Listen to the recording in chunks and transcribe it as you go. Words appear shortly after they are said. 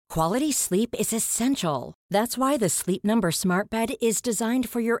Quality sleep is essential. That's why the Sleep Number Smart Bed is designed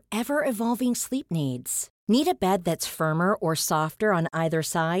for your ever-evolving sleep needs. Need a bed that's firmer or softer on either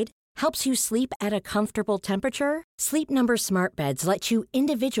side? Helps you sleep at a comfortable temperature? Sleep Number Smart Beds let you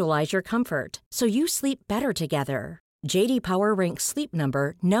individualize your comfort, so you sleep better together. J.D. Power ranks Sleep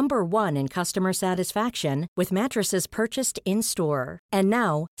Number number 1 in customer satisfaction with mattresses purchased in-store. And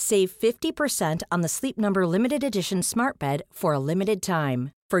now, save 50% on the Sleep Number Limited Edition Smart Bed for a limited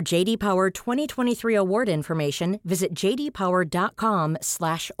time. For J.D. Power 2023 award information, visit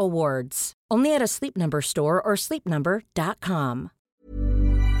jdpower.com/awards. Only at a Sleep Number store or sleepnumber.com.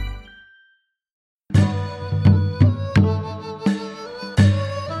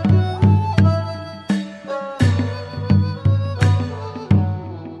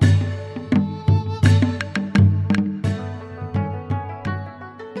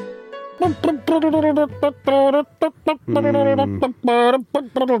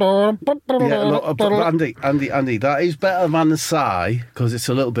 Andy, that is better than the sigh because it's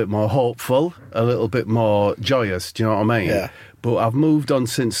a little bit more hopeful, a little bit more joyous. Do you know what I mean? Yeah. But I've moved on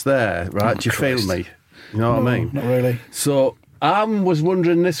since there, right? Do you feel me? You know what I mean? Not really. So I was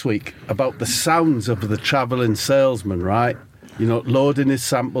wondering this week about the sounds of the travelling salesman, right? You know, loading his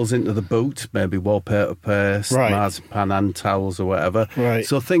samples into the boot, maybe wallpaper paste, marzipan hand towels or whatever. Right.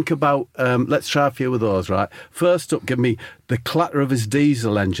 So think about, let's try a few of those, right? First up, give me the clatter of his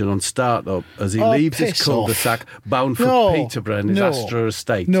diesel engine on start-up as he leaves his cul-de-sac bound for Peterborough and his Astra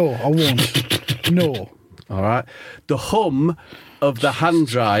estate. No, I won't. No. All right. The hum of the hand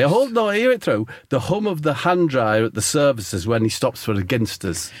dryer. Hear it through. The hum of the hand dryer at the services when he stops for the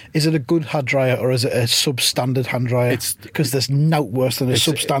Ginsters. Is it a good hand dryer or is it a substandard hand dryer? Because there's no worse than a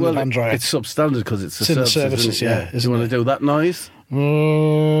substandard hand dryer. It's substandard because it's in the services, yeah. Do you want to do that noise?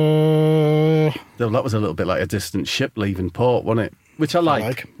 That was a little bit like a distant ship leaving port, wasn't it? Which I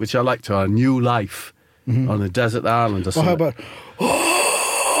like. Which I like to our new life on a desert island or something. How about...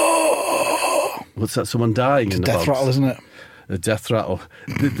 What's that? Someone dying in the death rattle, isn't it? The death rattle.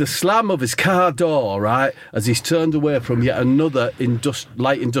 The slam of his car door, right, as he's turned away from yet another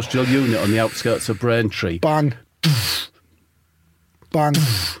light industrial unit on the outskirts of Braintree. Bang. Bang.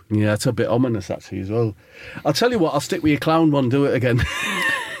 Yeah, it's a bit ominous, actually, as well. I'll tell you what, I'll stick with your clown one, do it again.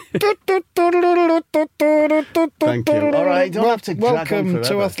 Thank you. All right, don't have to drag Welcome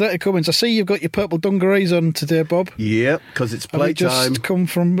to Athletic Cummins. I see you've got your purple dungarees on today, Bob. Yeah, because it's playtime. Have you just come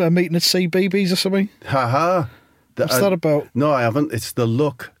from a meeting at CBeebies or something? Ha-ha. What's that about? No, I haven't. It's the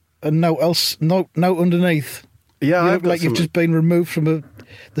look. And note underneath. Yeah, you look like you've just been removed from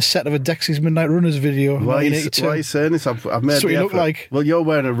the set of a Dexys Midnight Runners video. Why are you saying this? I've made That's what the you effort. look like. Well, you're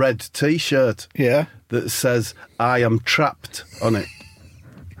wearing a red T-shirt. Yeah. That says, I am trapped on it.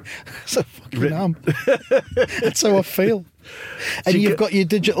 That's a fucking arm. That's how I feel. And you've got your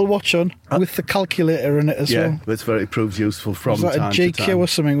digital watch on with the calculator in it as well. Yeah, it proves useful from time to time. Was that a GQ or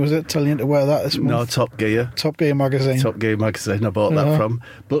something, was it, telling you to wear that this month? No, Top Gear. Top Gear magazine. Top Gear magazine, I bought that from.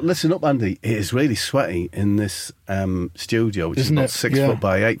 But listen up, Andy, it is really sweaty in this studio, which is about 6 foot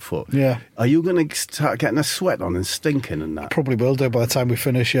by 8 foot. Yeah. Are you going to start getting a sweat on and stinking and that? I probably will do by the time we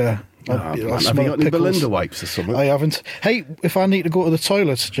finish, yeah. Have you got any Belinda wipes or something? I haven't. Hey, if I need to go to the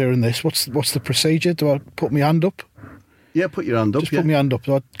toilet during this, what's the procedure? Do I put my hand up? Yeah, put your hand up. Just put my hand up.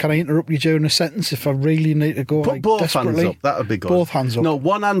 Can I interrupt you during a sentence if I really need to go? Put both desperately? hands up. That would be good. Both hands up. No,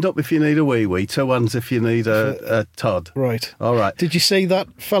 one hand up if you need a wee-wee, 2 hands if you need a Todd. Right. All right. Did you see that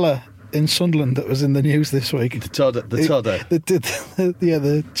fella in Sunderland that was in the news this week? The Todder. The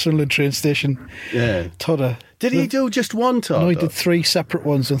Sunderland train station. Yeah. Todder. Did he do just one Todd? No, he did 3 separate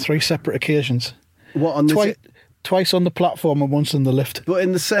ones on 3 separate occasions. What on this? Twice on the platform and once on the lift. But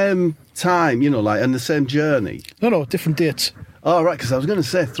in the same time, like in the same journey? No, different dates. Oh, right, because I was going to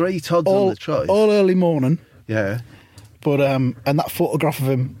say 3 Todds on the choice. All early morning. Yeah. But, and that photograph of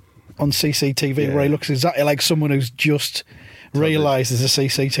him on CCTV where he looks exactly like someone who's just realised there's a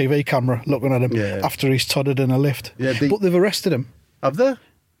CCTV camera looking at him after he's todded in a lift. Yeah, but they've arrested him. Have they? Do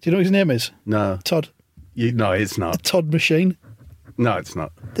you know what his name is? No. Todd. No, it's not. A Todd machine. No, it's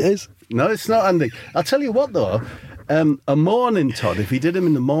not. It is. No, it's not, Andy. I'll tell you what, though. A morning Todd, if he did him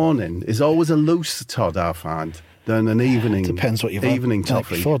in the morning, is always a looser Todd, I find, than an evening. Depends what you've evening had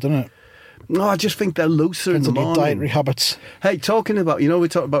toffee. Before, doesn't it? No, I just think they're looser in the morning. Your dietary habits. Hey, talking about, we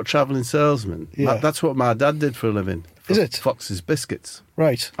talked about travelling salesmen. Yeah. That's what my dad did for a living. Is it? Fox's Biscuits.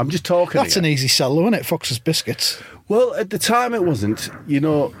 Right. I'm just talking. That's an easy sell, though, isn't it? Fox's Biscuits. Well, at the time it wasn't. You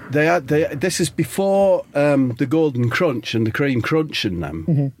know, this is before the Golden Crunch and the Cream Crunch and them.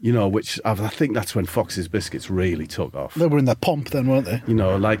 Mm-hmm. You know, which I think that's when Fox's Biscuits really took off. They were in their pomp then, weren't they? You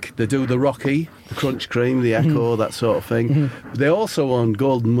know, like they do the Rocky, the Crunch Cream, the Echo, that sort of thing. Mm-hmm. They also owned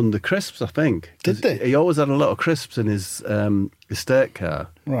Golden Wonder Crisps, I think. Did they? He always had a lot of crisps in his estate car.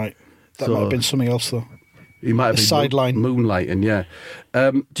 Right. That might have been something else, though. He might have been sideline moonlighting, yeah.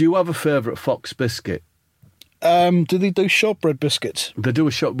 Do you have a favourite Fox biscuit? Do they do shortbread biscuits? They do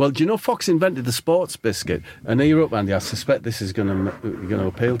a short. Well, do you know Fox invented the sports biscuit? And here up, Andy, I suspect this is going to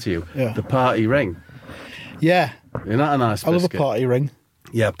appeal to you. Yeah. The party ring. Yeah. Isn't that a nice biscuit? I love a party ring.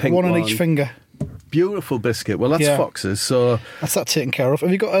 Yeah, pink one on each finger. Beautiful biscuit. Well, that's Fox's, so... That's that taken care of.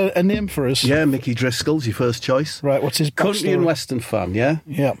 Have you got a name for us? Yeah, Mickey Driscoll's your first choice. Right, what's his backstory? Country and Western fan, yeah?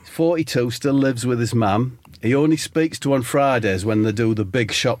 Yeah. 42, still lives with his mum. He only speaks to on Fridays when they do the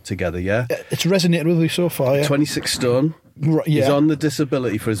big shop together, yeah? It's resonated with me so far, yeah. 26 stone. Right, yeah. He's on the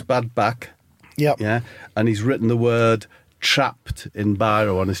disability for his bad back. Yep. Yeah. And he's written the word trapped in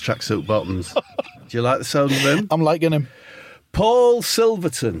biro on his tracksuit bottoms. Do you like the sound of him? I'm liking him. Paul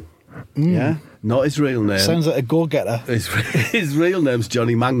Silverton. Yeah. Not his real name. Sounds like a go-getter. His real name's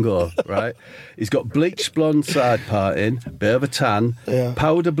Johnny Mango, right? He's got bleached blonde side parting, bit of a tan,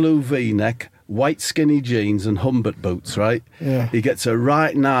 powder blue V-neck, white skinny jeans and Humbert boots, right? Yeah. He gets a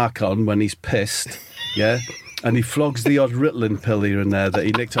right narc on when he's pissed, yeah? And he flogs the odd Ritalin pill here and there that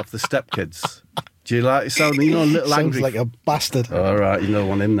he nicked off the stepkids. Do you like it? A little sounds angry. Sounds like a bastard. All right, you don't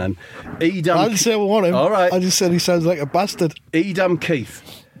want him then. I didn't say I want him. All right. I just said he sounds like a bastard. Edam Keith.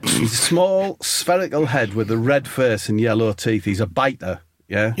 He's a small, spherical head with a red face and yellow teeth. He's a biter,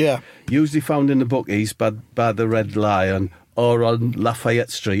 yeah? Yeah. Usually found in the bookies by the Red Lion or on Lafayette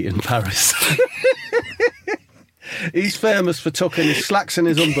Street in Paris. He's famous for tucking his slacks in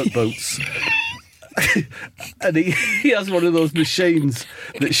his Humbert boots. And he has one of those machines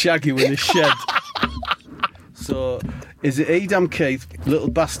that shag you in his shed. So, is it Edam Keith, little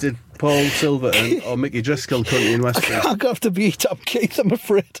bastard Paul Silverton, or Mickey Driscoll, Country and Western? I'm going to have to be Edam Keith, I'm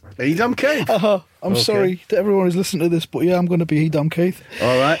afraid. Edam Keith? I'm sorry to everyone who's listening to this, but yeah, I'm going to be Edam Keith.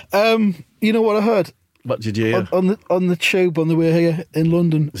 All right. You know what I heard? What did you hear? On the tube on the way here in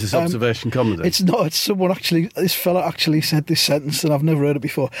London. Is this observation comedy? It's not. It's someone actually. This fella actually said this sentence, and I've never heard it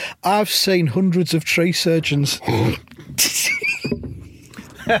before. I've seen hundreds of tree surgeons.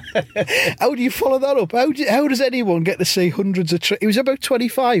 How do you follow that up? How does anyone get to see hundreds of trees? He was about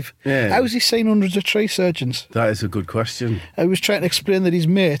 25. Yeah. How's he seen hundreds of tree surgeons? That is a good question. I was trying to explain that his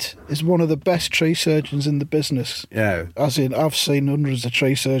mate is one of the best tree surgeons in the business. Yeah. As in, I've seen hundreds of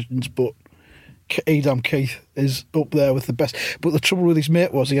tree surgeons, but Edam Keith is up there with the best. But the trouble with his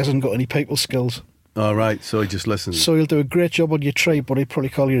mate was he hasn't got any people skills. All right, so he just listens. So he'll do a great job on your tree, but he'd probably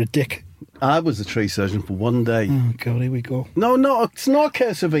call you a dick. I was a tree surgeon for one day. Oh, God, here we go. No, it's not a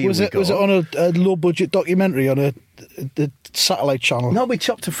case of Was it on a low-budget documentary on the satellite channel? No, we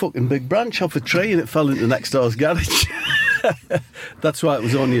chopped a fucking big branch off a tree and it fell into next door's garage. That's why it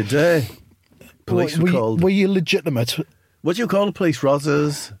was only a day. Police were called. Were you legitimate? What do you call the police?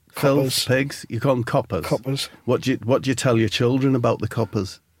 Rozzers? Coppers. Filth, pigs? You call them coppers? Coppers. What do you tell your children about the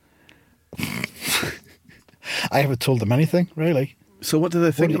coppers? I haven't told them anything, really. So what do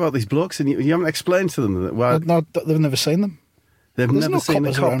they think about these blokes? And you haven't explained to them that? Why? No, they've never seen them. They've There's never no seen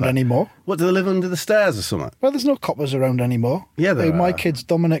coppers a copper around anymore. What, do they live under the stairs or something? Well, there's no coppers around anymore. Yeah, there are. My kids,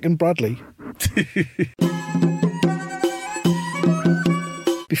 Dominic and Bradley.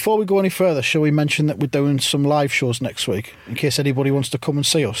 Before we go any further, shall we mention that we're doing some live shows next week, in case anybody wants to come and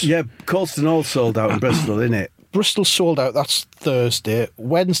see us? Yeah, Colston all sold out in Bristol, isn't it? Bristol sold out, that's Thursday.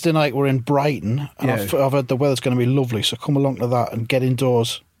 Wednesday night we're in Brighton, and I've heard the weather's going to be lovely, so come along to that and get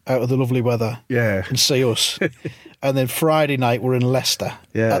indoors out of the lovely weather and see us. And then Friday night we're in Leicester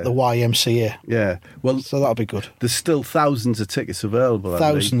at the YMCA. Yeah, well, so that'll be good. There's still thousands of tickets available.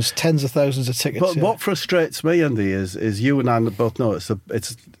 Thousands, tens of thousands of tickets. But what frustrates me, Andy, is you and I both know it's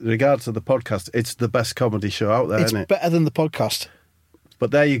regards to the podcast, it's the best comedy show out there, isn't it? It's better than the podcast. But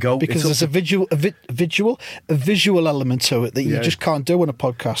there you go. Because there's a visual element to it that you just can't do on a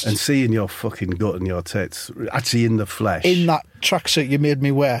podcast. And seeing your fucking gut and your tits, actually in the flesh. In that tracksuit you made me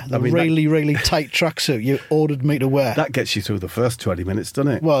wear, really tight tracksuit you ordered me to wear. That gets you through the first 20 minutes,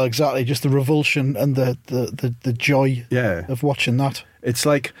 doesn't it? Well, exactly. Just the revulsion and the joy of watching that. It's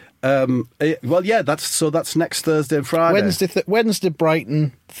like, that's next Thursday and Friday. Wednesday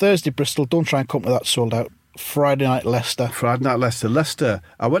Brighton, Thursday Bristol. Don't try and come to that sold out. Friday night Leicester. Friday night Leicester. Leicester.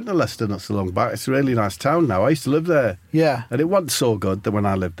 I went to Leicester not so long back. It's a really nice town now. I used to live there. Yeah. And it wasn't so good when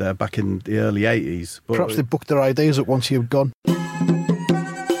I lived there back in the early 80s. But perhaps they booked their ideas up once you've gone.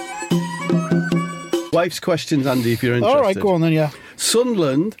 Wife's questions, Andy, if you're interested. All right, go on then, yeah.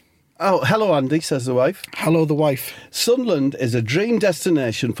 Sunderland. Oh, hello, Andy, says the wife. Hello, the wife. Sunderland is a dream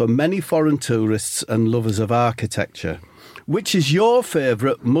destination for many foreign tourists and lovers of architecture. Which is your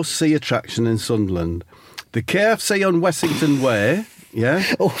favourite must-see attraction in Sunderland? The KFC on Wessington Way, yeah?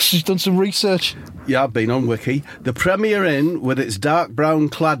 Oh, she's done some research. Yeah, I've been on Wiki. The Premier Inn with its dark brown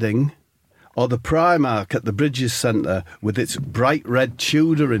cladding, or the Primark at the Bridges Centre with its bright red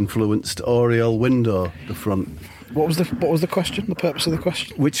Tudor-influenced oriel window at the front. What was the question? The purpose of the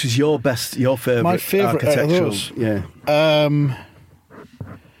question? Which is your favourite? My favourite architectural? Yeah.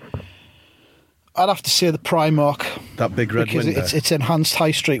 I'd have to say the Primark. That big red window. Because it's enhanced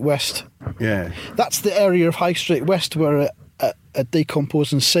High Street West. Yeah. That's the area of High Street West where a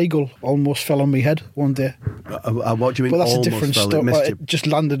decomposing seagull almost fell on my head one day. What do you mean? But that's almost a different story. It just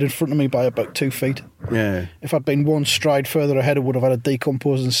landed in front of me by about 2 feet. Yeah. If I'd been one stride further ahead, I would have had a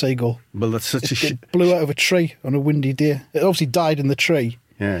decomposing seagull. Well, that's such It blew out of a tree on a windy day. It obviously died in the tree.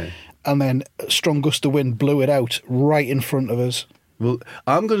 Yeah. And then a strong gust of wind blew it out right in front of us. Well,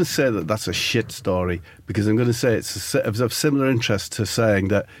 I'm going to say that that's a shit story because I'm going to say it's of similar interest to saying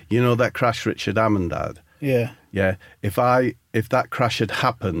that, you know, that crash Richard Hammond had. Yeah. Yeah. If that crash had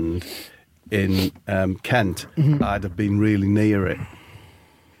happened in Kent, I'd have been really near it.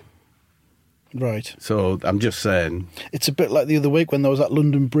 Right. So I'm just saying. It's a bit like the other week when there was that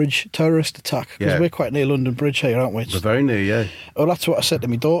London Bridge terrorist attack. Because we're quite near London Bridge here, aren't we? We're very near, yeah. Oh, that's what I said to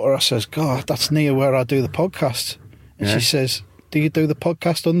my daughter. I says, God, that's near where I do the podcast. And she says, do you do the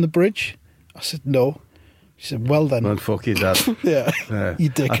podcast on the bridge? I said, no. She said, well then. Well, fuck you, Dad. Yeah, you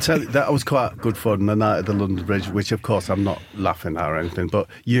dick. I tell you, that was quite good fun the night at the London Bridge, which of course I'm not laughing at or anything, but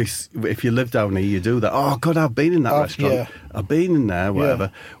if you live down here, you do that. Oh, God, I've been in that restaurant. Yeah. I've been in there, whatever.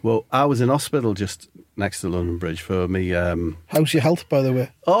 Yeah. Well, I was in hospital just next to the London Bridge for me. How's your health, by the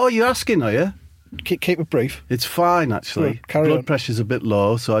way? Oh, you're asking, are you? Keep it brief. It's fine, actually. Carry Blood on. pressure's a bit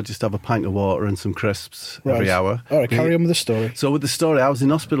low, so I just have a pint of water and some crisps every hour. All right, carry on with the story. So with the story, I was in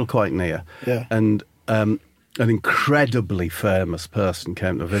hospital quite near. Yeah. And an incredibly famous person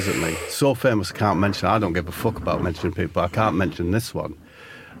came to visit me. So famous I can't mention. I don't give a fuck about mentioning people. I can't mention this one.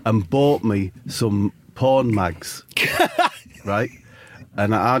 And bought me some porn mags. Right?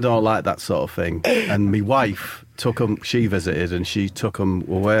 And I don't like that sort of thing. And my wife took them, she visited and she took them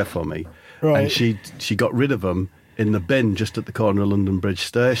away for me. Right. And she got rid of them in the bin just at the corner of London Bridge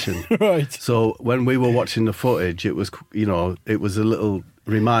Station. Right. So when we were watching the footage, it was, you know, it was a little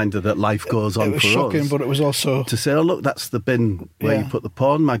reminder that life goes on for us. It was shocking, but it was also... To say, oh, look, that's the bin where you put the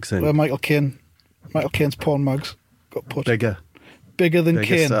porn mags in. Where Michael Caine's porn mags got put. Bigger than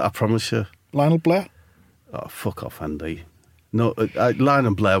Caine. I promise you. Lionel Blair? Oh, fuck off, Andy. No,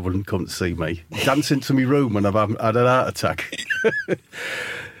 Lionel Blair wouldn't come to see me. Dance into my room when I've had an heart attack.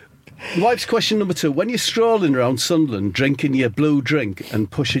 Wife's question number 2. When you're strolling around Sunderland, drinking your blue drink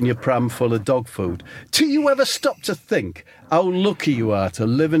and pushing your pram full of dog food, do you ever stop to think how lucky you are to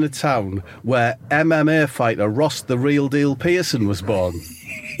live in a town where MMA fighter Ross the Real Deal Pearson was born?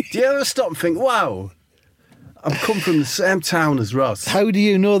 Do you ever stop and think, wow, I've come from the same town as Ross? How do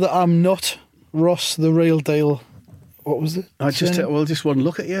you know that I'm not Ross the Real Deal? What was it? Just one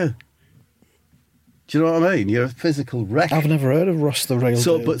look at you. Do you know what I mean? You're a physical wreck. I've never heard of Ross the Real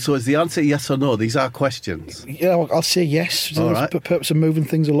Deal. So is the answer yes or no? These are questions. Yeah, I'll say yes. All right. For the purpose of moving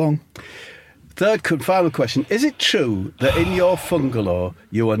things along. Third and final question. Is it true that in your bungalow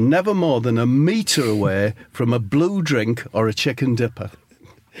you are never more than a metre away from a blue drink or a chicken dipper?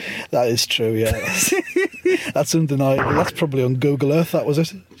 That is true, yeah. That's undeniable. That's probably on Google Earth, that was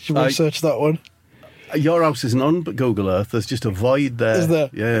it? Should we search that one? Your house isn't on Google Earth. There's just a void there. Is there?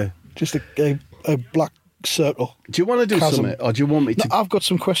 Yeah. Just a black circle. Do you want to do something, or do you want me to? No, I've got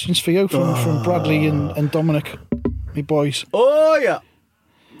some questions for you from Bradley and Dominic, me boys. Oh yeah.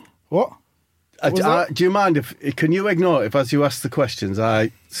 What? Do you mind can you ignore it if, as you ask the questions,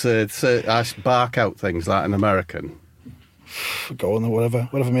 I bark out things like an American? Go on, whatever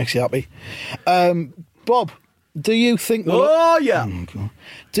makes you happy. Bob, do you think?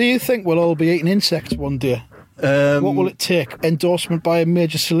 Do you think we'll all be eating insects one day? What will it take? Endorsement by a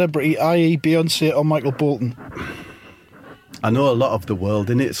major celebrity, i.e. Beyonce or Michael Bolton? I know a lot of the world,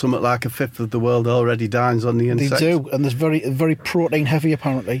 innit? Something like a fifth of the world already dines on the insect. They do, and there's very protein heavy,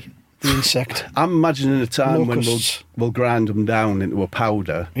 apparently, the insect. I'm imagining a time when we'll grind them down into a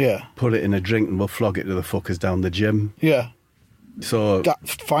powder, put it in a drink and we'll flog it to the fuckers down the gym. Yeah. So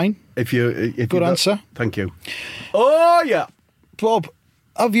That's fine. Good answer. Thank you. Oh, yeah. Bob,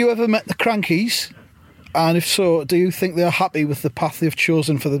 have you ever met the Crankies? And if so, do you think they're happy with the path they've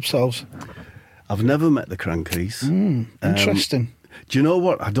chosen for themselves? I've never met the Crankies. Interesting. Do you know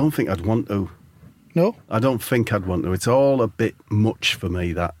what? I don't think I'd want to. No? I don't think I'd want to. It's all a bit much for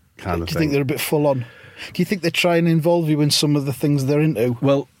me, that kind of thing. Do you think they're a bit full on? Do you think they try and involve you in some of the things they're into?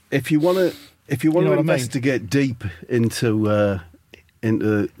 Well, if you want to investigate deep into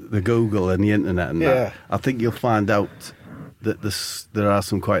the Google and the internet and that, I think you'll find out that there are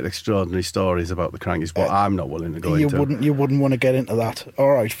some quite extraordinary stories about the Crankies, but I'm not willing to go into. You wouldn't want to get into that.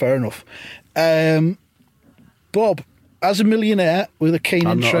 All right, fair enough. Bob, as a millionaire with a keen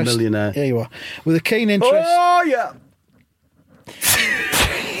interest... I'm not a millionaire. Yeah, you are. With a keen interest... Oh, yeah!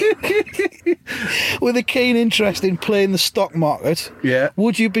 With a keen interest in playing the stock market,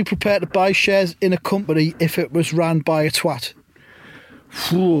 would you be prepared to buy shares in a company if it was run by a twat?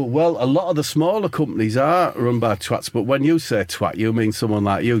 Well, a lot of the smaller companies are run by twats, but when you say twat, you mean someone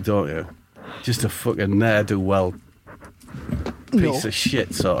like you, don't you? Just a fucking ne'er-do-well piece of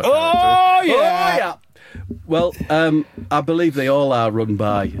shit sort of Oh, yeah! Well, I believe they all are run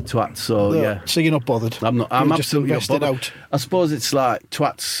by twats, so yeah. So you're not bothered? I'm not. I'm just absolutely not bothered. out. I suppose it's like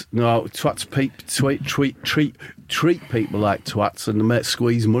twats. No, twats treat people like twats, and they make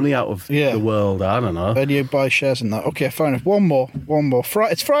squeeze money out of the world. I don't know. And you buy shares in that. Okay, fair enough. One more.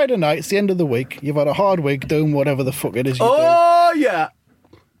 It's Friday night. It's the end of the week. You've had a hard week doing whatever the fuck it is you do. Oh yeah.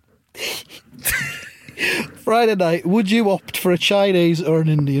 Friday night. Would you opt for a Chinese or an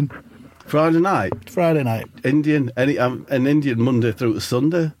Indian? Friday night. Indian. An Indian Monday through to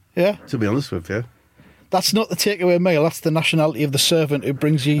Sunday. Yeah. To be honest with you. That's not the takeaway meal. That's the nationality of the servant who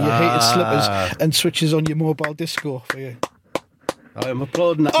brings you your heated slippers and switches on your mobile disco for you. I am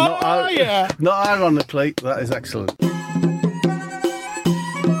applauding that. Not ironically. That is excellent.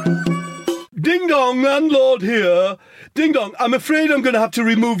 Ding dong, landlord here. Ding dong, I'm afraid I'm going to have to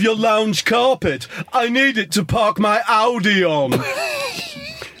remove your lounge carpet. I need it to park my Audi on.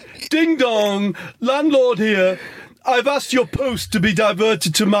 Ding dong, landlord here. I've asked your post to be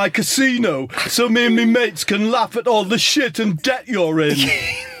diverted to my casino so me and me mates can laugh at all the shit and debt you're in.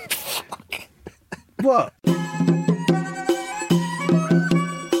 What?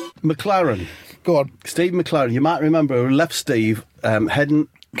 McLaren. Go on. Steve McLaren. You might remember we left Steve heading...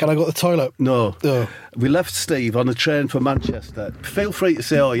 Can I go to the toilet? No. We left Steve on a train for Manchester. Feel free to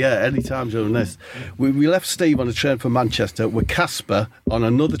say, oh yeah, any time during this. We left Steve on a train for Manchester with Casper on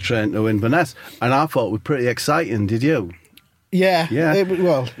another train to Inverness, and I thought it was pretty exciting, did you? Yeah. It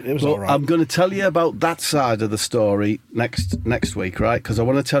was all right. I'm going to tell you about that side of the story next week, right? Because I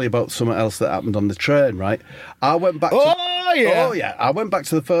want to tell you about something else that happened on the train, right? I went back I went back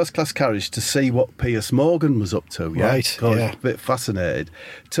to the first class carriage to see what Piers Morgan was up to, yeah? Right, I was a bit fascinated.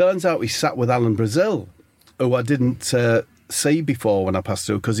 Turns out he sat with Alan Brazil, who I didn't see before when I passed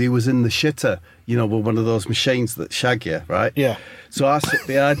through, because he was in the shitter, you know, with one of those machines that shag you, right? Yeah. So I sit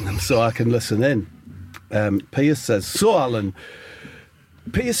behind him so I can listen in. Piers says, so Alan...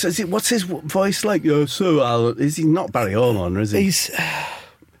 Piers says, what's his voice like? So Alan... Is he not Barry Ormond, is he?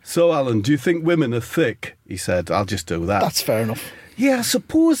 So Alan, do you think women are thick? He said, I'll just do that. That's fair enough. Yeah, I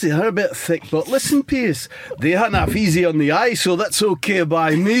suppose they are a bit thick, but listen, Piers, they aren't half easy on the eye, so that's okay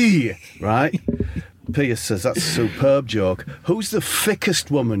by me, right? Piers says, that's a superb joke. Who's the thickest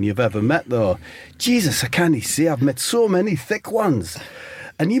woman you've ever met, though? Jesus, I can't see. I've met so many thick ones.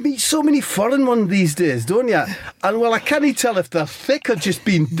 And you meet so many foreign ones these days, don't you? And, well, I can't tell if they're thick or just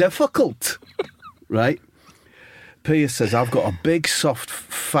being difficult, right? Piers says, I've got a big, soft,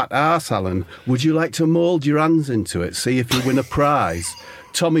 fat arse, Alan. Would you like to mould your hands into it, see if you win a prize?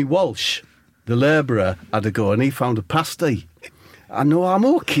 Tommy Walsh, the labourer, had a go and he found a pasty. I know, I'm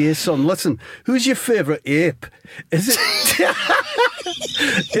okay, son. Listen, who's your favourite ape? Is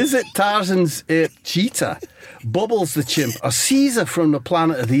it Tarzan's ape Cheetah, Bubbles the chimp, or Caesar from the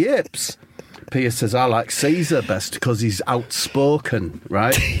Planet of the Apes? Piers says, I like Caesar best because he's outspoken,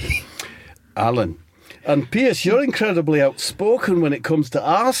 right? Alan. And Piers, you're incredibly outspoken when it comes to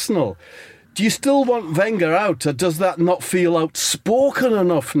Arsenal. Do you still want Wenger out, or does that not feel outspoken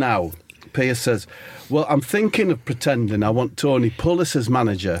enough now? Piers says, well, I'm thinking of pretending I want Tony Pulis as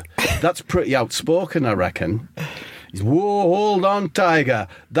manager. That's pretty outspoken, I reckon. He's, whoa, hold on, Tiger.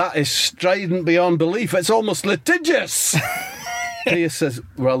 That is strident beyond belief. It's almost litigious. Piers says,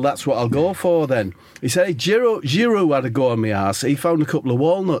 well, that's what I'll go for then. He said, hey, Giroud had a go on my arse. He found a couple of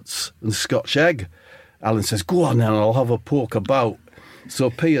walnuts and Scotch egg. Alan says, go on then, I'll have a poke about. So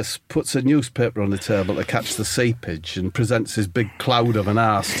Piers puts a newspaper on the table to catch the seepage and presents his big cloud of an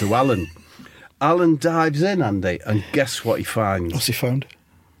arse to Alan. Alan dives in, Andy, and guess what he finds? What's he found?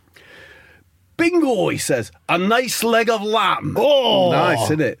 Bingo, he says. A nice leg of lamb. Oh, nice,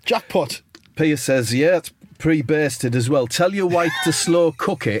 isn't it? Jackpot. Pia says, yeah, it's pre-basted as well. Tell your wife to slow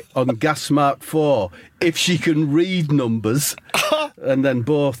cook it on gas mark 4 if she can read numbers. And then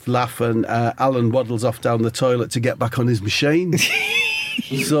both laugh, and Alan waddles off down the toilet to get back on his machine.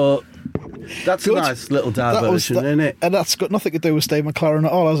 So that's good. A nice little diversion, isn't it? And that's got nothing to do with Steve McLaren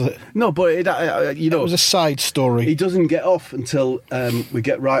at all, has it? No, but it was a side story. He doesn't get off until we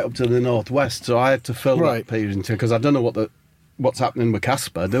get right up to the northwest. So I had to fill that period because I don't know what's happening with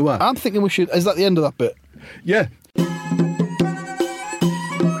Casper, do I? I'm thinking we should. Is that the end of that bit? Yeah.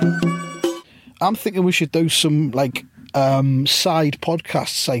 I'm thinking we should do some side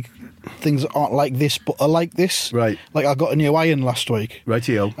podcasts, like things that aren't like this but are like this. Right. Like I got a new iron last week.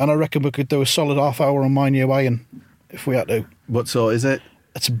 Rightio. And I reckon we could do a solid half hour on my new iron if we had to. What sort is it?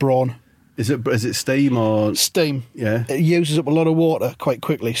 It's a Braun. Is it steam or...? Steam. Yeah. It uses up a lot of water quite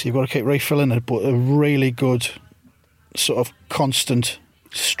quickly, so you've got to keep refilling it, but a really good sort of constant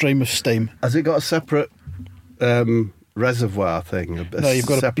stream of steam. Has it got a separate reservoir thing? You've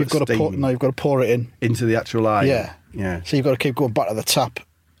got to pour it into the actual iron. Yeah. So you've got to keep going back to the tap.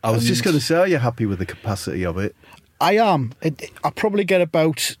 I was just going to say, are you happy with the capacity of it? I am. I probably get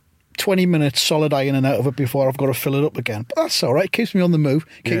about 20 minutes solid ironing out of it before I've got to fill it up again. But that's all right. It keeps me on the move.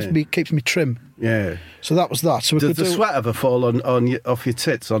 Keeps me trim. Yeah. So that was that. So does the sweat ever fall off your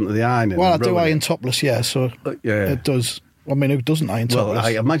tits onto the iron? Well, I do iron topless, yeah. So it does. I mean, who doesn't iron topless? Well,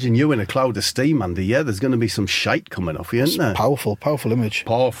 I imagine you in a cloud of steam, Andy. Yeah, there's going to be some shite coming off you, isn't there? Powerful image.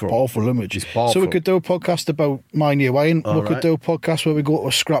 Powerful image. It's powerful. So we could do a podcast about my new iron. We could do a podcast where we go to a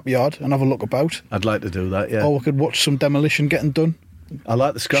scrapyard and have a look about. I'd like to do that, yeah. Or we could watch some demolition getting done. I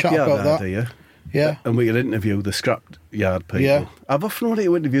like the scrapyard idea. Yeah. And we could interview the scrapyard people. Yeah. I've often wanted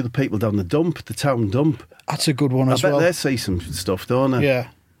to interview the people down the dump, the town dump. That's a good one as well. I bet they see some stuff, don't they? Yeah.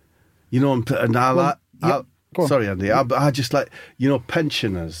 You know, and sorry, Andy. I just like,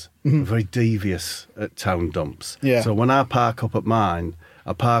 pensioners are very devious at town dumps. Yeah. So when I park up at mine,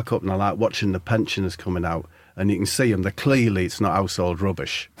 I park up and I like watching the pensioners coming out, and you can see them. It's not household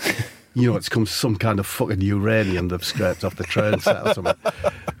rubbish. It's come some kind of fucking uranium they've scraped off the train set or something.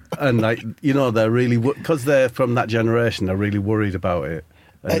 And they're really, because they're from that generation, they're really worried about it,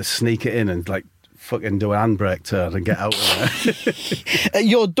 and they sneak it in and fucking do a handbrake turn and get out of there. At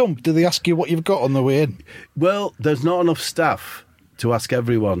your dump, do they ask you what you've got on the way in? Well, there's not enough staff to ask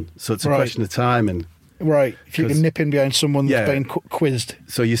everyone, so it's a question of timing. Right, if you can nip in behind someone that's being quizzed.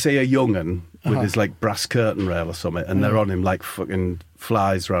 So you see a young'un with his brass curtain rail or something, and they're on him like fucking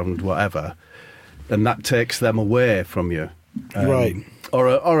flies round whatever, and that takes them away from you. Right. Or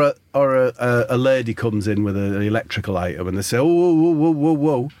a lady comes in with an electrical item and they say,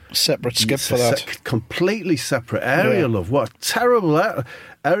 whoa. Separate skip for that. Completely separate area, love. What a terrible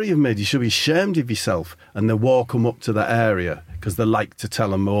area you've made. You should be ashamed of yourself. And they walk them up to that area because they like to tell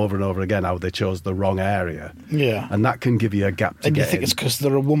them over and over again how they chose the wrong area. Yeah. And that can give you a gap to and get in. And you think it's because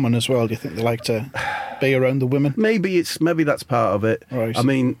they're a woman as well? Do you think they like to be around the women? Maybe that's part of it. Right. I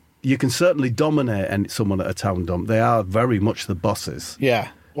mean, you can certainly dominate someone at a town dump. They are very much the bosses. Yeah,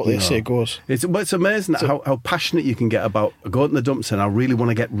 what they say goes. It's amazing how passionate you can get about going to the dumps and I really want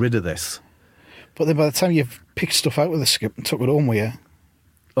to get rid of this. But then by the time you've picked stuff out with a skip and took it home with you...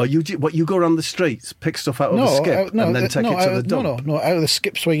 Oh, you go around the streets, pick stuff out of the skip and then take it to the dump? No, out of the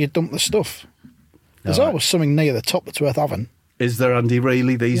skips where you dump the stuff. There's always something near the top that's worth having. Is there, Andy,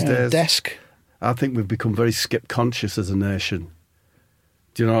 really, these days? Desk. I think we've become very skip conscious as a nation.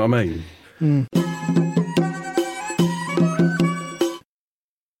 Do you know what I mean?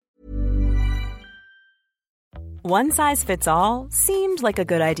 One size fits all seemed like a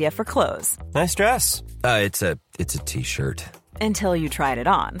good idea for clothes. Nice dress. It's a T-shirt. Until you tried it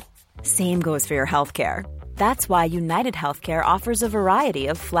on. Same goes for your healthcare. That's why United Healthcare offers a variety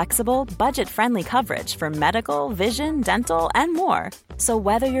of flexible, budget-friendly coverage for medical, vision, dental, and more. So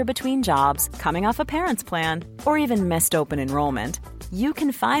whether you're between jobs, coming off a parent's plan, or even missed open enrollment, you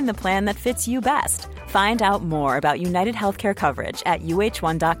can find the plan that fits you best. Find out more about United Healthcare coverage at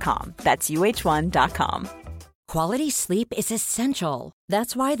uh1.com. That's uh1.com. Quality sleep is essential.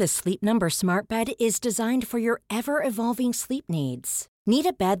 That's why the Sleep Number Smart Bed is designed for your ever-evolving sleep needs. Need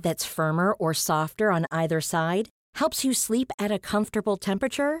a bed that's firmer or softer on either side? Helps you sleep at a comfortable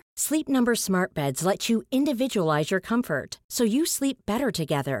temperature? Sleep Number Smart Beds let you individualize your comfort so you sleep better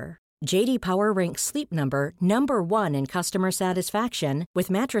together. JD Power ranks Sleep Number number 1 in customer satisfaction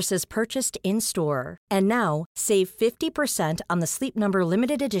with mattresses purchased in-store. And now, save 50% on the Sleep Number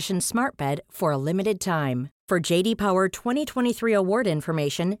Limited Edition Smart Bed for a limited time. For JD Power 2023 award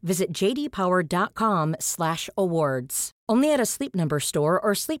information, visit jdpower.com/awards. Only at a Sleep Number store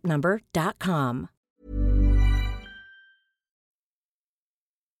or sleepnumber.com.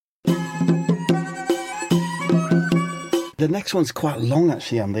 The next one's quite long,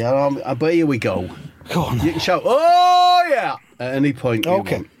 actually, Andy. But here we go. Go on. You can shout, "Oh, yeah!" at any point you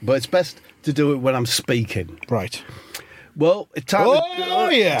Okay. want. But it's best to do it when I'm speaking. Right. Well, it's time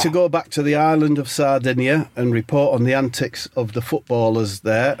to go back to the island of Sardinia and report on the antics of the footballers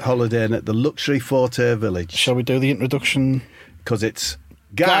there holidaying at the luxury Forte village. Shall we do the introduction? Because it's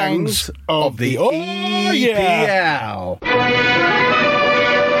Gangs of the EPL.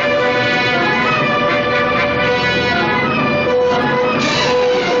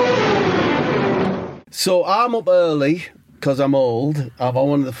 So I'm up early because I'm old. I'm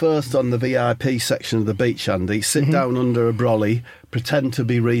one of the first on the VIP section of the beach, Andy. Sit down under a brolly, pretend to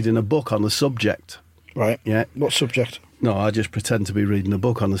be reading a book on the subject. Right. Yeah. What subject? No, I just pretend to be reading a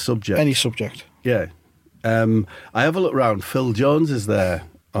book on the subject. Any subject. Yeah. I have a look round. Phil Jones is there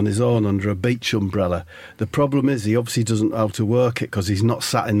on his own under a beach umbrella. The problem is he obviously doesn't know how to work it because he's not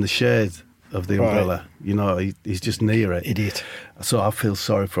sat in the shade of the umbrella. Right. You know, he's just near it. Idiot. So I feel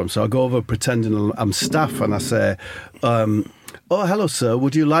sorry for him. So I go over pretending I'm staff and I say, "Oh, hello, sir.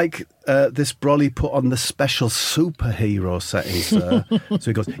 Would you like this brolly put on the special superhero setting, sir?"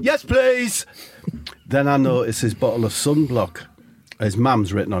 So he goes, "Yes, please." Then I notice his bottle of sunblock. His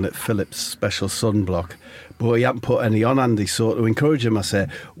mum's written on it, Phillips Special Sunblock. But he hadn't put any on, Andy. So to encourage him, I say,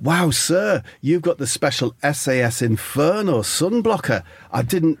 "Wow, sir, you've got the special SAS Inferno sunblocker. I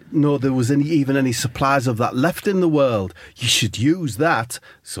didn't know there was even any supplies of that left in the world. You should use that."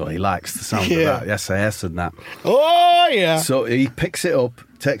 So he likes the sound of that, SAS and that. Oh, yeah. So he picks it up,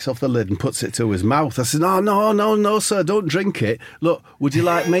 takes off the lid and puts it to his mouth. I said, no, sir, don't drink it. Look, would you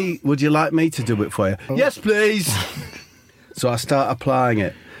like me to do it for you? Oh. Yes, please. So I start applying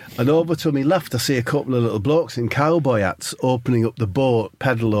it. And over to my left, I see a couple of little blokes in cowboy hats opening up the boat,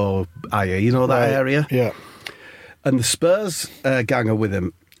 pedal or area, you know that area? Yeah. And the Spurs gang are with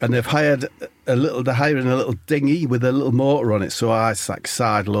him. And they're hiring a little dinghy with a little motor on it. So I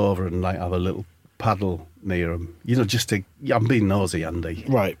sidle over and have a little paddle near them. You know, I'm being nosy, Andy.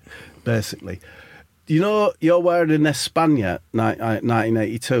 Right. Basically. You know, you're wearing an España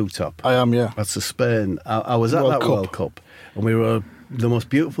 1982 top. I am, yeah. That's the Spain. I was at that World Cup. And we were the most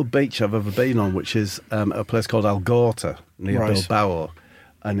beautiful beach I've ever been on, which is a place called Algorta near Bilbao.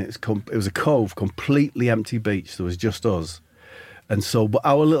 And it was a cove, completely empty beach. There was just us. And so but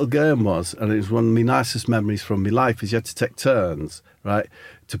our little game was, and it was one of my nicest memories from my life, is you had to take turns, right,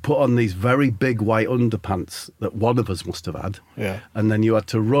 to put on these very big white underpants that one of us must have had. Yeah. And then you had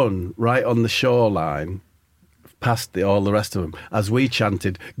to run right on the shoreline past all the rest of them as we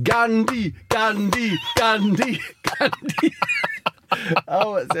chanted, "Gandhi, Gandhi, Gandhi, Gandhi."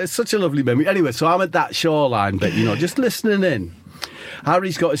 Oh, it's such a lovely memory. Anyway, so I'm at that shoreline bit, just listening in.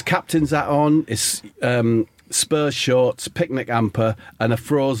 Harry's got his captain's hat on, his Spurs shorts, picnic hamper, and a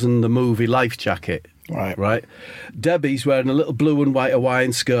Frozen the movie life jacket. Right. Debbie's wearing a little blue and white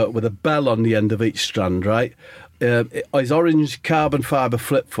Hawaiian skirt with a bell on the end of each strand, right? His orange carbon fibre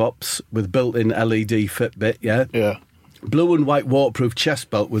flip-flops with built-in LED Fitbit, yeah? Yeah. Blue and white waterproof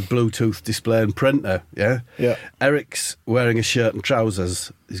chest belt with Bluetooth display and printer, yeah? Yeah. Eric's wearing a shirt and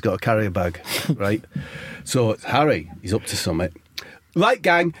trousers. He's got a carrier bag, right? So Harry, he's up to something. "Right,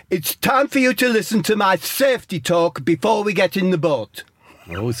 gang, it's time for you to listen to my safety talk before we get in the boat."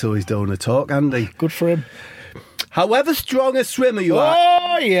 Oh, so he's doing a talk, Andy. Good for him. "However strong a swimmer you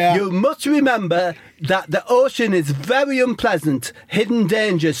are, yeah, you must remember that the ocean is very unpleasant. Hidden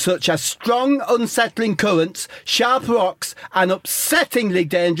dangers such as strong, unsettling currents, sharp rocks, and upsettingly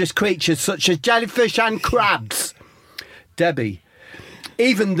dangerous creatures such as jellyfish and crabs." Debbie,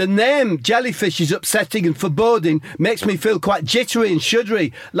 "Even the name jellyfish is upsetting and foreboding, makes me feel quite jittery and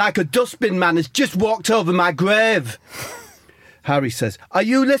shuddery, like a dustbin man has just walked over my grave." Harry says, "Are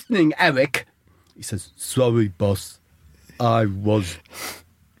you listening, Eric?" He says, "Sorry, boss. I was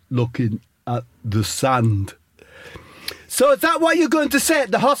looking at the sand." "So is that what you're going to say at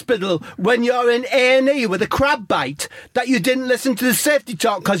the hospital when you're in A&E with a crab bite? That you didn't listen to the safety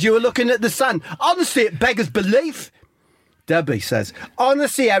talk because you were looking at the sand? Honestly, it beggars belief." Debbie says,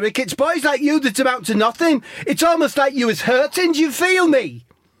 "Honestly, Eric, it's boys like you that amount to nothing. It's almost like you is hurting. Do you feel me?"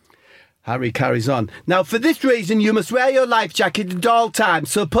 Harry carries on. "Now, for this reason, you must wear your life jacket at all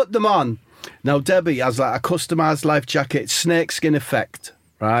times, so put them on." Now, Debbie has a customised life jacket, snakeskin effect,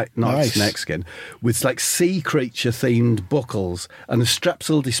 right? Not snakeskin, with like sea creature-themed buckles and a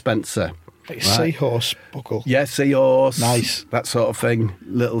Strepsil dispenser. Like seahorse buckle. Yeah, seahorse. Nice. That sort of thing.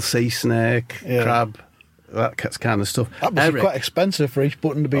 Little sea snake, crab, that kind of stuff. That must be quite expensive for each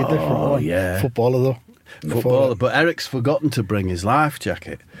button to be a different one. Yeah. Footballer, though. Footballer. But Eric's forgotten to bring his life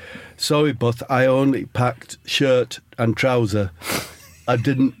jacket. Sorry, but I only packed shirt and trouser. I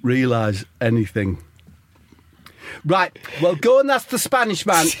didn't realise anything. Right, well, go and ask the Spanish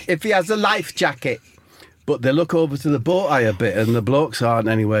man if he has a life jacket. But they look over to the boat hire bit and the blokes aren't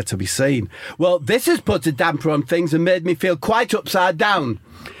anywhere to be seen. Well, this has put a damper on things and made me feel quite upside down.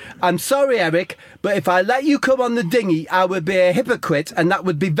 I'm sorry, Eric, but if I let you come on the dinghy, I would be a hypocrite and that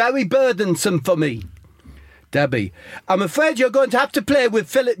would be very burdensome for me. Debbie, I'm afraid you're going to have to play with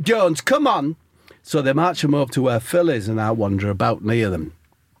Philip Jones. Come on. So they march him over to where Phil is and I wander about near them.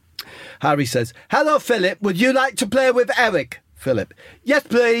 Harry says, hello, Philip. Would you like to play with Eric? Philip, yes,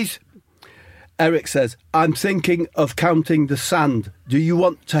 please. Eric says, I'm thinking of counting the sand. Do you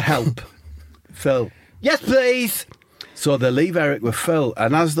want to help? Phil, yes, please. So they leave Eric with Phil,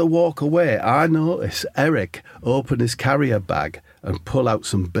 and as they walk away, I notice Eric open his carrier bag and pull out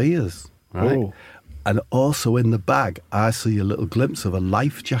some beers, right? Oh. And also in the bag, I see a little glimpse of a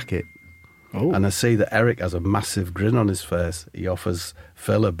life jacket. Oh. And I see that Eric has a massive grin on his face. He offers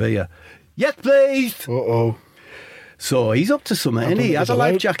Phil a beer. Yes, please. Uh-oh. So he's up to something, and he has a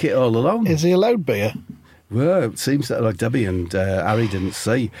life jacket all along. Is he allowed beer? Well, it seems that like Debbie and Harry didn't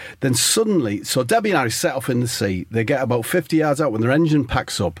see. Then suddenly, so Debbie and Harry set off in the sea. They get about 50 yards out when their engine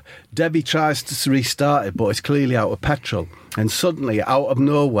packs up. Debbie tries to restart it, but it's clearly out of petrol. And suddenly, out of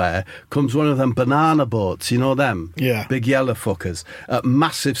nowhere, comes one of them banana boats, you know them? Yeah. Big yellow fuckers, at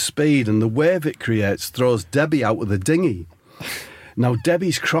massive speed, and the wave it creates throws Debbie out of the dinghy. Now,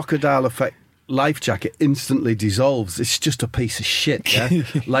 Debbie's crocodile effect life jacket instantly dissolves. It's just a piece of shit, yeah?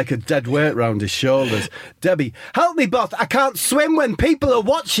 Like a dead weight round his shoulders. Debbie, help me, boss, I can't swim when people are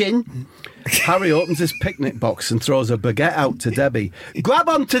watching. Harry opens his picnic box and throws a baguette out to Debbie. Grab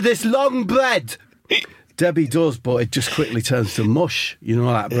onto this long bread. Debbie does, but it just quickly turns to mush. You know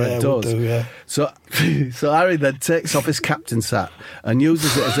what that bread does. Do, yeah. So Harry then takes off his captain's hat and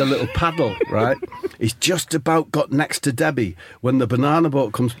uses it as a little paddle, right? He's just about got next to Debbie when the banana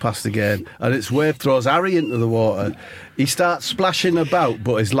boat comes past again and its wave throws Harry into the water. He starts splashing about,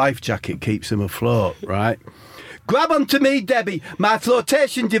 but his life jacket keeps him afloat, right? Grab onto me, Debbie. My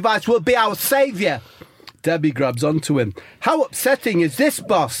flotation device will be our saviour. Debbie grabs onto him. How upsetting is this,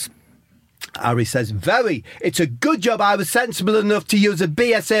 boss? Harry says, very. It's a good job I was sensible enough to use a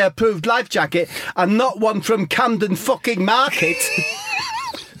BSA-approved life jacket and not one from Camden fucking Market.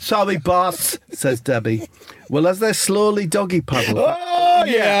 Sorry, boss, says Debbie. Well, as they slowly doggy paddle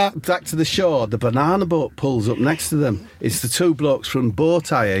back to the shore, the banana boat pulls up next to them. It's the two blokes from Boat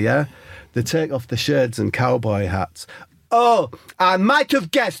Hire, yeah? They take off the shirts and cowboy hats. Oh, I might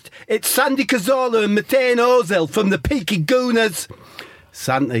have guessed. It's Sandy Cazorla and Matane Ozil from the Peaky Gooners.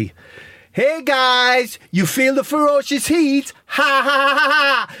 Sandy, hey guys, you feel the ferocious heat? Ha ha ha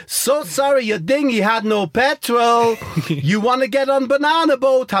ha ha! So sorry your dinghy had no petrol. You want to get on banana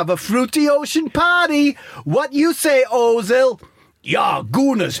boat, have a fruity ocean party? What you say, Ozil? Ya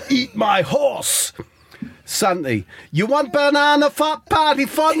gooners, eat my horse. Sandy, you want banana party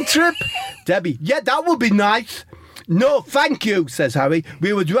fun trip? Debbie, yeah, that would be nice. No, thank you, says Harry.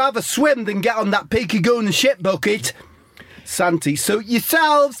 We would rather swim than get on that Peaky Gooner shit bucket. Santy, suit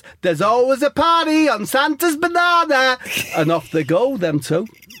yourselves. There's always a party on Santa's banana. And off they go, them two.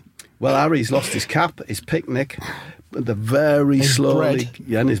 Well, Harry's lost his cap, his picnic. They're very slowly... bread.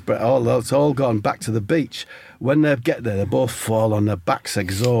 Yeah, and his bread. It's all gone back to the beach. When they get there, they both fall on their backs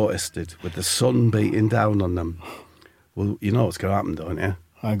exhausted with the sun beating down on them. Well, you know what's going to happen, don't you?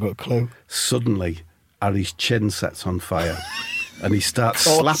 I ain't got a clue. Suddenly, Harry's chin sets on fire. And he starts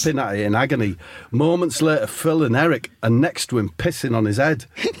slapping at it in agony. Moments later, Phil and Eric are next to him, pissing on his head.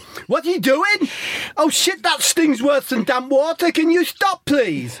 What are you doing? Oh, shit, that stings worse than damp water. Can you stop,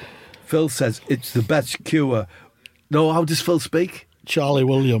 please? Phil says, it's the best cure. No, how does Phil speak? Charlie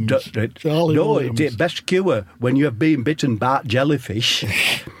Williams. It's the best cure when you have been bitten by jellyfish.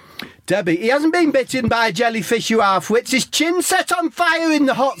 Debbie, he hasn't been bitten by a jellyfish, you half-wits. His chin set on fire in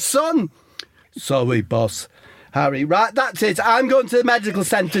the hot sun. Sorry, boss. Harry, right, that's it. I'm going to the medical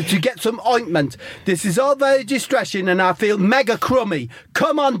centre to get some ointment. This is all very distressing and I feel mega crummy.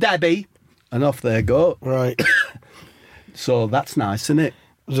 Come on, Debbie. And off they go. Right. So that's nice, isn't it?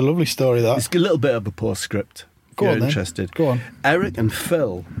 It was a lovely story, that. It's a little bit of a postscript. Go on, interested. Go on. Eric and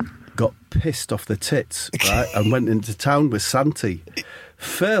Phil got pissed off the tits, right, and went into town with Santy.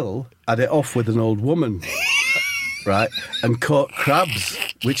 Phil had it off with an old woman. right, and caught crabs,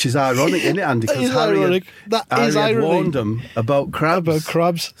 which is ironic, isn't it, Andy? That is ironic. That is Harry ironic. warned them about crabs. About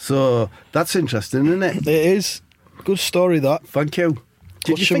crabs. So that's interesting, isn't it? It is. Good story, that. Thank you.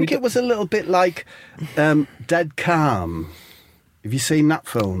 Did you think it was a little bit like Dead Calm? Have you seen that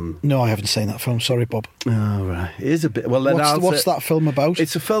film? No, I haven't seen that film. Sorry, Bob. Oh, right. It is a bit... Well, then what's that film about?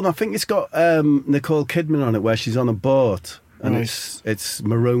 It's a film, I think it's got Nicole Kidman on it, where she's on a boat and it's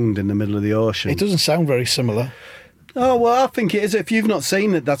marooned in the middle of the ocean. It doesn't sound very similar. Oh, well, I think it is. If you've not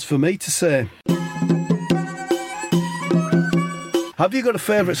seen it, that's for me to say. Have you got a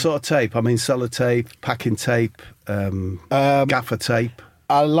favourite sort of tape? I mean, sellotape, packing tape, gaffer tape?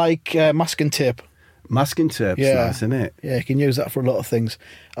 I like masking tape. Masking tape's nice, isn't it? Yeah, you can use that for a lot of things.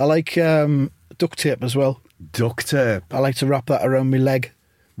 I like duct tape as well. Duct tape? I like to wrap that around my leg.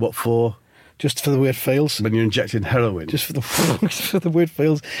 What for? Just for the way it feels. When you're injecting heroin? Just for the way it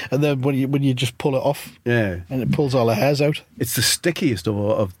feels. And then when you just pull it off. Yeah. And it pulls all the hairs out. It's the stickiest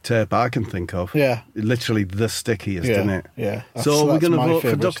of tape I can think of. Yeah. Literally the stickiest, isn't it? Yeah. So we're going to vote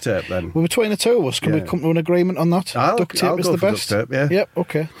for duct tape then? Well, between the two of us, can we come to an agreement on that? Duct tape is the best? Duct tape, yeah. Yep,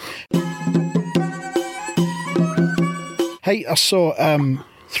 okay. Hey, I saw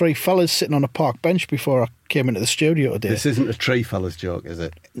three fellas sitting on a park bench before I came into the studio today. This isn't a tree fellas joke, is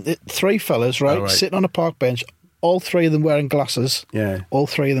it? Three fellas, right, sitting on a park bench, all three of them wearing glasses. Yeah. All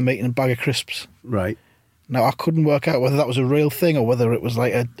three of them eating a bag of crisps. Right. Now, I couldn't work out whether that was a real thing or whether it was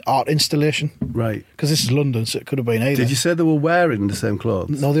like an art installation. Right. Because this is London, so it could have been either. Did you say they were wearing the same clothes?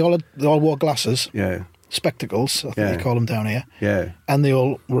 No, they all wore glasses. Yeah. Spectacles, I think they call them down here. Yeah. And they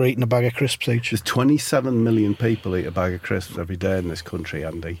all were eating a bag of crisps each. There's 27 million people eat a bag of crisps every day in this country,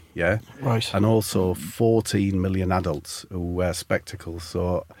 Andy. Yeah? Right. And also 14 million adults who wear spectacles.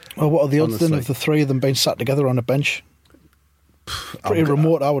 So, well, what are the odds then of the three of them being sat together on a bench? Pretty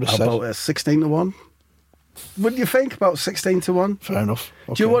remote, I would have said. About 16 to 1? What do you think about 16 to 1? Fair enough.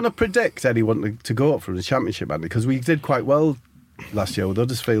 Okay. Do you want to predict anyone to go up from the championship, Andy? Because we did quite well last year with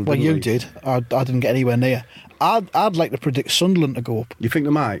Huddersfield. Well, you we? did. I didn't get anywhere near. I'd like to predict Sunderland to go up. You think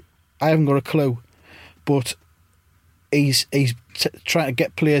they might? I haven't got a clue, but he's trying to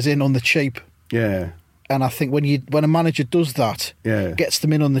get players in on the cheap. Yeah. And I think when a manager does that, gets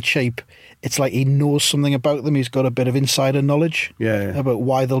them in on the cheap, it's like he knows something about them. He's got a bit of insider knowledge about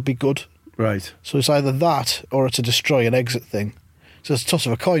why they'll be good. Right. So it's either that or it's a destroy and exit thing. So it's a toss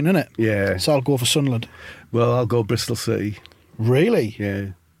of a coin, isn't it? Yeah. So I'll go for Sunderland. Well, I'll go Bristol City. Really? Yeah.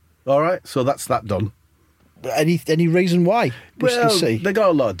 All right. So that's that done. Any reason why? Bristol City? They got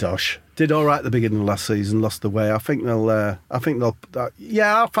a lot of dosh. Did all right at the beginning of last season. Lost the way. I think they'll.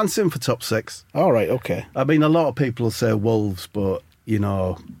 Yeah, I fancy them for top 6. All right. Okay. I mean, a lot of people will say Wolves, but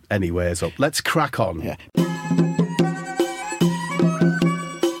anyways up. Let's crack on. Yeah.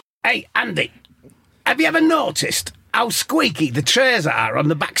 Hey, Andy, have you ever noticed how squeaky the trays are on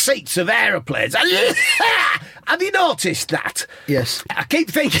the back seats of aeroplanes? Have you noticed that? Yes. I keep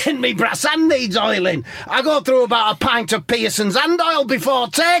thinking me brass hand needs oiling. I go through about a pint of Pearson's hand oil before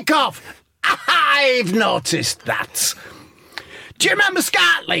takeoff. I've noticed that. Do you remember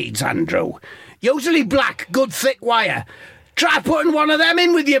SCART leads, Andrew? Usually black, good thick wire. Try putting one of them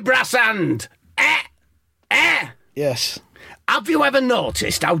in with your brass hand. Yes. Have you ever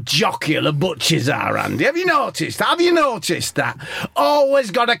noticed how jocular butchers are, Andy? Have you noticed that?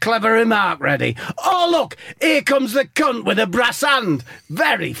 Always got a clever remark ready. Oh, look, here comes the cunt with a brass hand.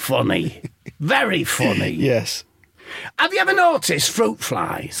 Very funny. Very funny. Yes. Have you ever noticed fruit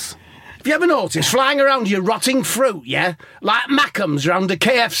flies? Have you ever noticed flying around your rotting fruit, yeah? Like Mackems round a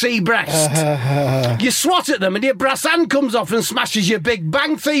KFC breast. You swat at them and your brass hand comes off and smashes your Big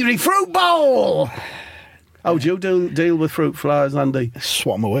Bang Theory fruit bowl. How do you deal with fruit flies, Andy?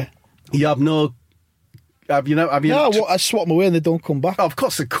 Swat them away. You have no... Have you? I swat them away and they don't come back. Oh, of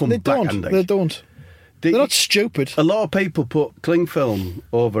course they come back, Andy. They don't. They're not stupid. A lot of people put cling film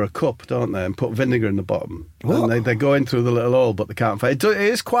over a cup, don't they, and put vinegar in the bottom. What? And they go in through the little hole, but they can't fit. It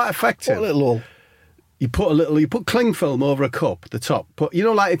is quite effective. What little hole? You put cling film over a cup, the top.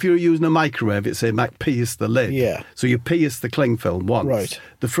 Like if you were using a microwave, it'd say might pierce the lid. Yeah. So you pierce the cling film once. Right.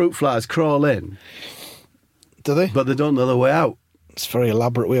 The fruit flies crawl in. Do they? But they don't know the way out. It's a very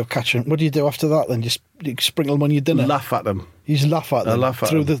elaborate way of catching them. What do you do after that then? Just sprinkle them on your dinner? Laugh at them. You just laugh at them?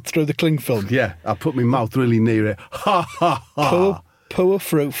 Through the cling film? Yeah, I put my mouth really near it. Ha, ha, ha. Poor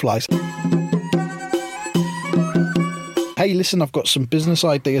fruit flies. Hey, listen, I've got some business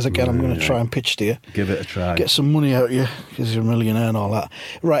ideas again. I'm going to try and pitch to you. Give it a try. Get some money out of you, because you're a millionaire and all that.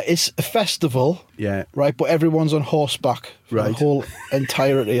 Right, it's a festival. Yeah. Right, but everyone's on horseback for the whole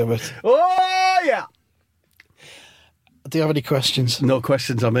entirety of it. Oh, yeah. Do you have any questions? No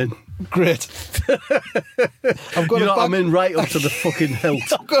questions, I'm in. Great. I'm in right up to the fucking hilt.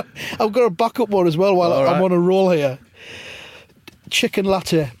 I've got a backup one as well while I'm on a roll here. Chicken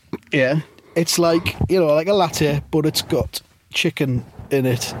latte. Yeah. It's like, like a latte, but it's got chicken in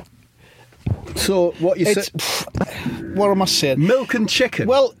it. So what you say? What am I saying? Milk and chicken.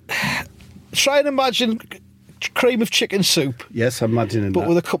 Well, try and imagine cream of chicken soup. Yes, I'm imagining but that.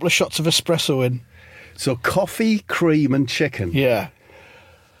 With a couple of shots of espresso in. So coffee, cream and chicken. Yeah.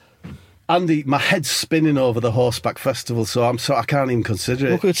 Andy, my head's spinning over the Horseback Festival, so I can't even consider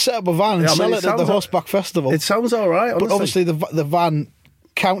it. We could set up a van and sell it at the Horseback Festival. It sounds all right, honestly. But obviously the van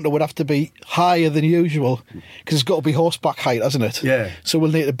counter would have to be higher than usual because it's got to be horseback height, hasn't it? Yeah. So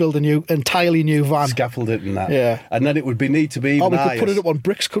we'll need to build entirely new van. Scaffold it and that. Yeah. And then it would need to be even higher. We could put it up on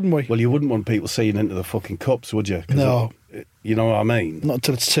bricks, couldn't we? Well, you wouldn't want people seeing into the fucking cups, would you? No. You know what I mean? Not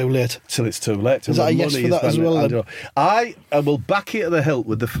until it's too late. Till it's too late. Is that a yes for that as well? Then? I will back you to the hilt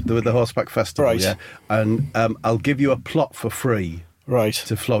with the Horseback Festival, right. Yeah? And I'll give you a plot for free. Right.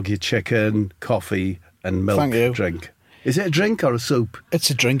 To flog your chicken, coffee and milk. Thank you. Drink. Is it a drink or a soup?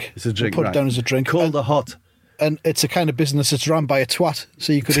 It's a drink. It's a drink, we'll put it down as a drink. Cold or hot? And it's a kind of business that's run by a twat,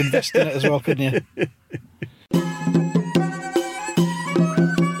 so you could invest in it as well, couldn't you?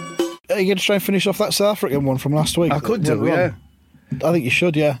 Are you going to try and finish off that South African one from last week? I could do, yeah. I think you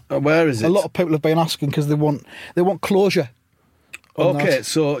should, yeah. Where is it? A lot of people have been asking because they want closure. Okay,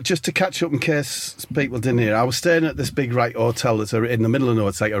 so just to catch up in case people didn't hear, I was staying at this big hotel that's in the middle of nowhere.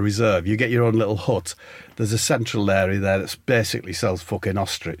 It's like a reserve. You get your own little hut. There's a central area there that basically sells fucking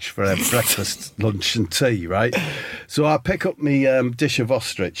ostrich for breakfast, lunch and tea, right? So I pick up my dish of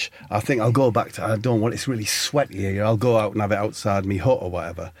ostrich. I think I'll go back to, I don't want, it's really sweaty here. I'll go out and have it outside me hut or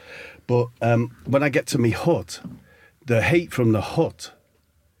whatever. But when I get to me hut, the heat from the hut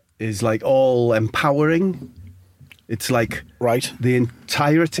is like all empowering. It's like the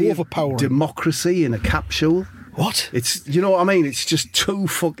entirety of democracy in a capsule. What? It's, you know what I mean? It's just too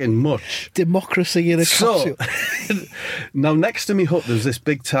fucking much. Democracy in a capsule. Now, next to me hut, there's this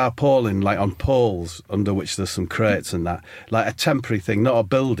big tarpaulin, like on poles, under which there's some crates and that. Like a temporary thing, not a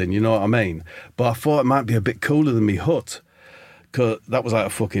building, you know what I mean? But I thought it might be a bit cooler than me hut. Because that was like a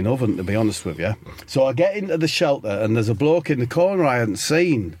fucking oven, to be honest with you. So I get into the shelter and there's a bloke in the corner I hadn't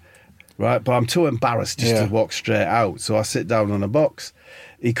seen. Right, but I'm too embarrassed just to walk straight out. So I sit down on a box.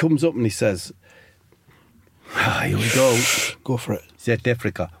 He comes up and he says, here we go. Go for it. South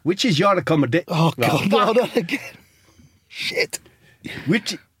Africa. Which is your accommodation? Oh, God, no, not again. Shit.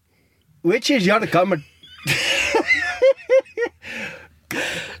 Which is your accommodation?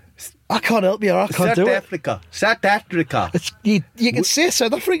 I can't help you. I can't do it. South Africa. You can say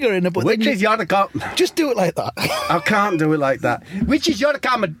South Africa in it, but which is your accommodation? Just do it like that. I can't do it like that. Which is your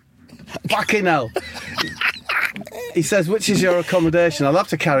accommodation? Fucking hell. He says, which is your accommodation? I'll have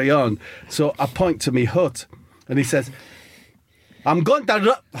to carry on. So I point to me hut and he says, I'm going to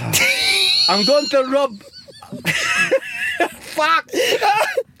rub. Fuck.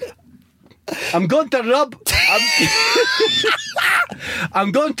 I'm going to rub.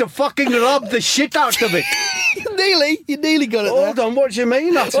 I'm going to fucking rub the shit out of it. You nearly got it. Hold on, what do you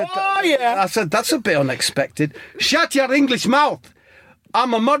mean? I said, yeah. I said, that's a bit unexpected. Shut your English mouth.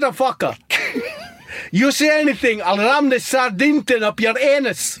 I'm a motherfucker. You say anything, I'll ram the sardine tin up your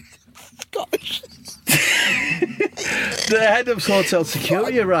anus. Gosh. The head of hotel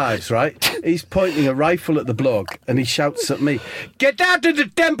security arrives, right? He's pointing a rifle at the bloke and he shouts at me, get out of the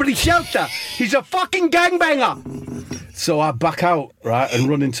temporary shelter. He's a fucking gangbanger. So I back out, right, and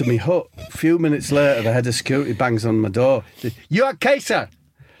run into me hut. A few minutes later, the head of security bangs on my door. You okay, sir?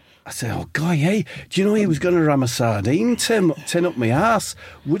 I said, oh, guy, hey, do you know he was going to ram a sardine tin up my arse?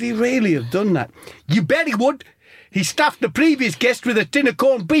 Would he really have done that? You bet he would. He stuffed the previous guest with a tin of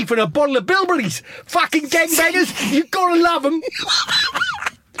corned beef and a bottle of bilberries. Fucking gangbangers, you gotta love them.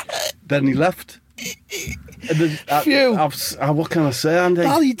 Then he left. Phew. What can I say, Andy?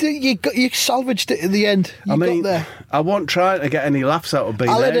 Well, you salvaged it in the end. You got there. I wasn't trying to get any laughs out of being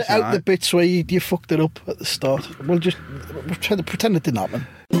I'll there. edit out the bits where you fucked it up at the start. We'll just pretend it didn't happen.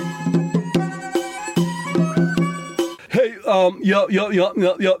 Hey, Hey,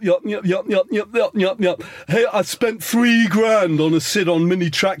 I spent $3,000 on a sit-on mini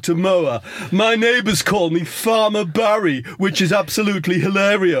tractor mower. My neighbours call me Farmer Barry, which is absolutely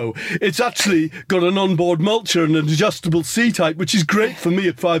hilario. It's actually got an onboard mulcher and an adjustable seat height, which is great for me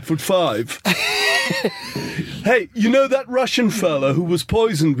at 5'5". Hey, you know that Russian fella who was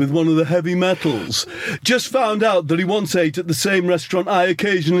poisoned with one of the heavy metals? Just found out that he once ate at the same restaurant I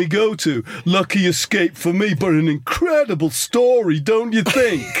occasionally go to. Lucky escape for me, but an incredible story, don't you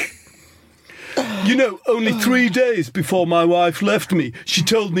think? You know, only 3 days before my wife left me, she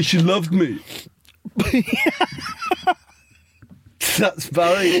told me she loved me. That's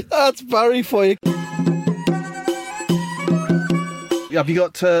Barry. That's Barry for you. Have you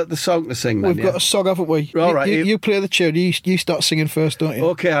got the song to sing, then? We've got a song, haven't we? All right. You play the tune. You start singing first, don't you?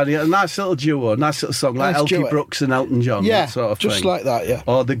 Okay, Andy. A nice little duo, nice little song, like Elkie Brooks and Elton John. Yeah, that sort of just thing. like that, yeah.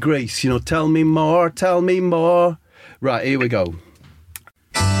 Or The Grease, you know, tell me more, tell me more. Right, here we go.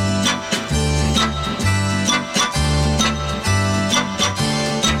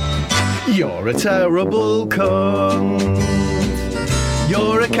 You're a terrible cunt.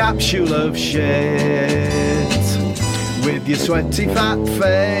 You're a capsule of shit. With your sweaty fat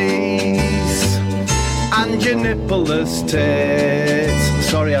face and your nippleless tits.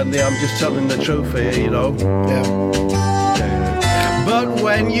 Sorry, Andy, I'm just telling the truth here, you know. Yeah. But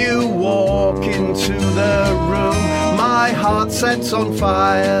when you walk into the room, my heart sets on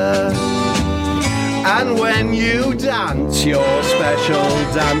fire. And when you dance your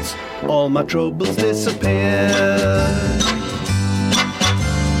special dance, all my troubles disappear.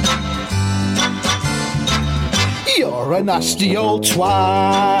 You're a nasty old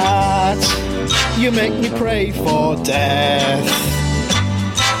twat. You make me pray for death.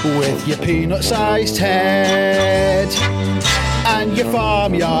 With your peanut-sized head and your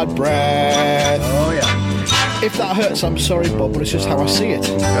farmyard breath. Oh, yeah. If that hurts, I'm sorry, Bob, but it's just how I see it.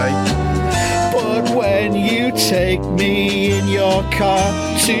 Okay. But when you take me in your car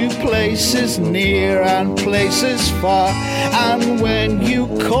to places near and places far, and when you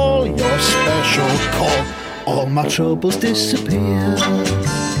call your special call, all my troubles disappear.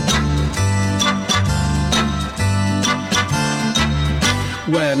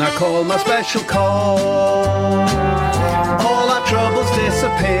 When I call my special call, all our troubles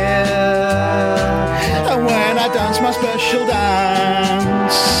disappear. And when I dance my special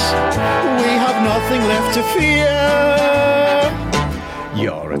dance, we have nothing left to fear.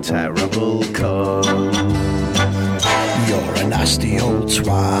 You're a terrible cunt. You're a nasty old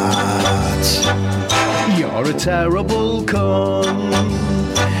twat. You're a terrible cunt.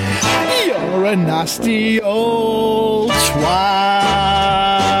 You're a nasty old twat.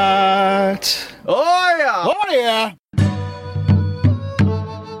 Oh yeah! Oh yeah!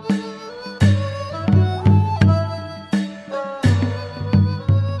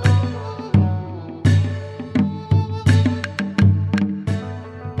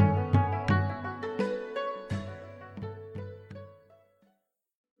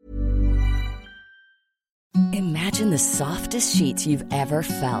 Imagine the softest sheets you've ever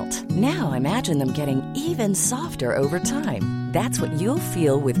felt. Now imagine them getting even softer over time. That's what you'll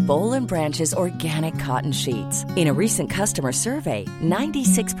feel with Boll & Branch's organic cotton sheets. In a recent customer survey,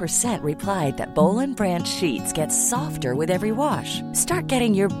 96% replied that Boll & Branch sheets get softer with every wash. Start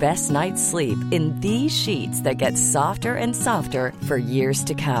getting your best night's sleep in these sheets that get softer and softer for years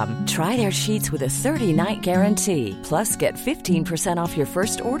to come. Try their sheets with a 30-night guarantee. Plus, get 15% off your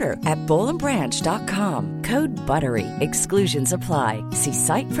first order at bollandbranch.com. Code BUTTERY. Exclusions apply. See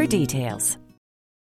site for details.